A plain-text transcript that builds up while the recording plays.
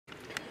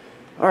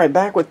Alright,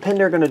 back with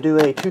Pender. Going to do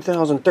a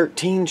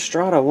 2013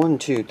 Strata. 1,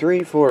 2,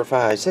 3, 4,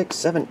 5, 6,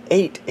 7,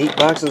 8. 8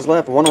 boxes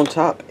left. 1 on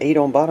top, 8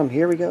 on bottom.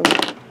 Here we go.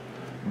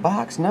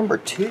 Box number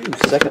 2.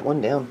 Second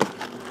one down.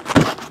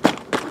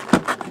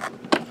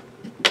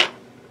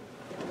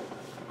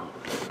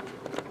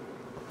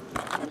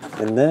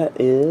 And that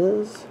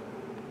is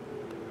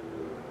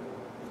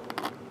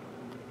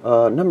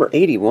number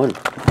 81.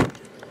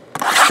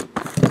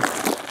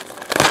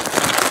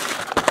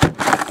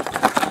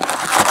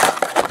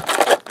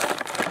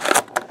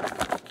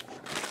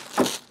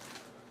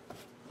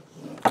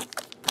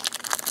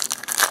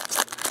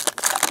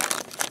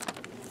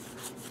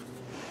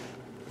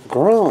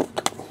 Gronk.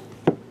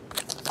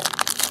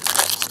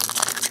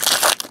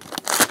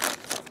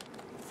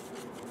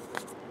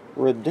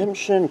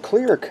 Redemption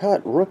clear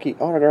cut rookie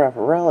autograph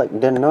relic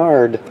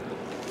Denard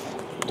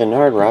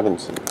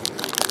Robinson.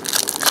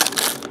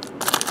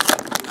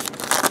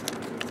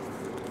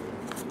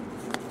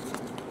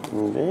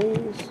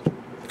 Base.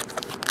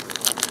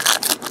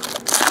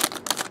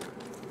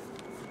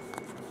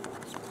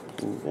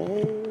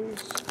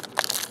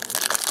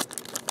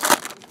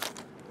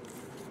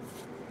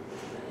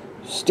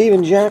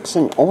 Steven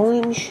Jackson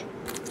orange.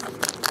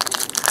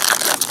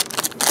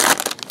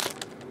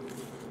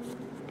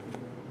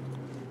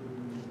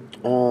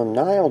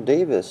 Niall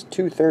Davis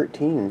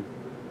 213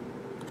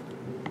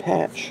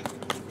 patch.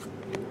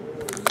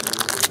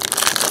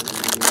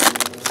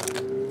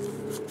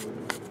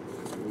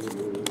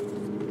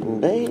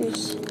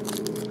 Base.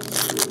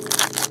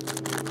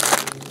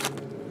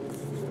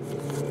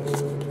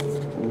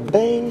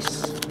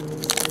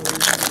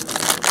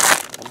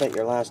 I bet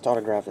your last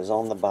autograph is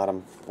on the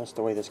bottom. That's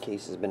the way this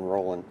case has been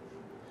rolling.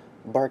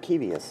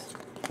 Barkevius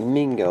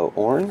Mingo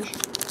orange.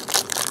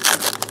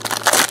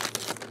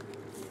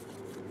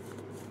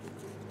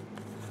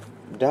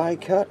 Die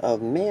cut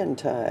of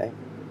Manti.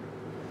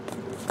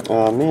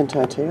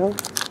 Manti tail.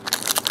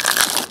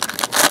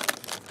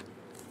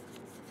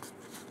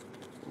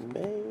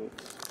 Base.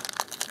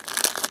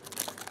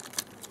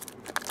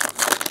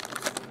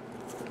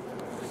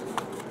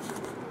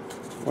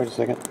 Wait a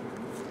second.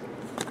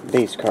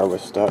 Base card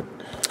was stuck.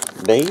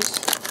 Base.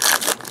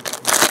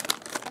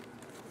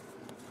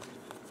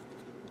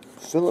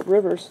 Phillip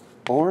Rivers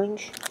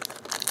orange.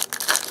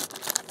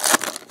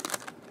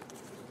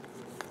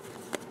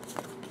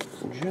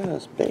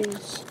 Just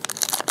base.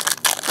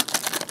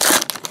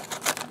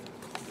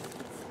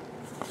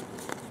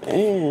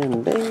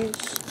 And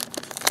base.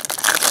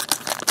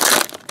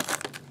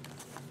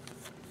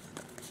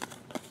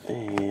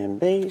 And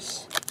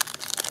base.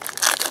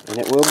 And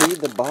it will be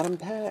the bottom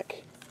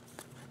pack.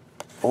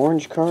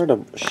 Orange card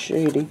of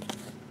Shady.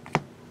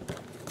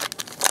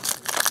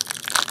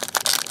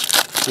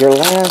 Your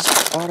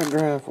last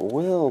autograph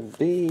will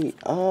be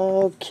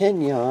of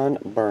Kenyon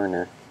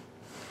Burner.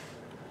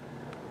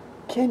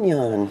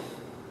 Kenyon.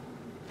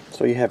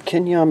 So you have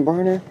Kenyon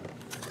Burner,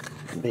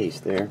 base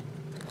there.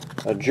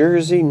 A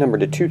jersey numbered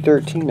to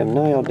 213 of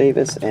Niall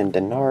Davis, and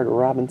Denard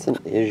Robinson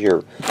is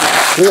your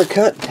clear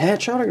cut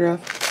patch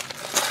autograph.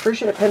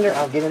 Appreciate it, Pender.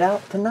 I'll get it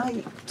out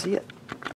tonight. See ya.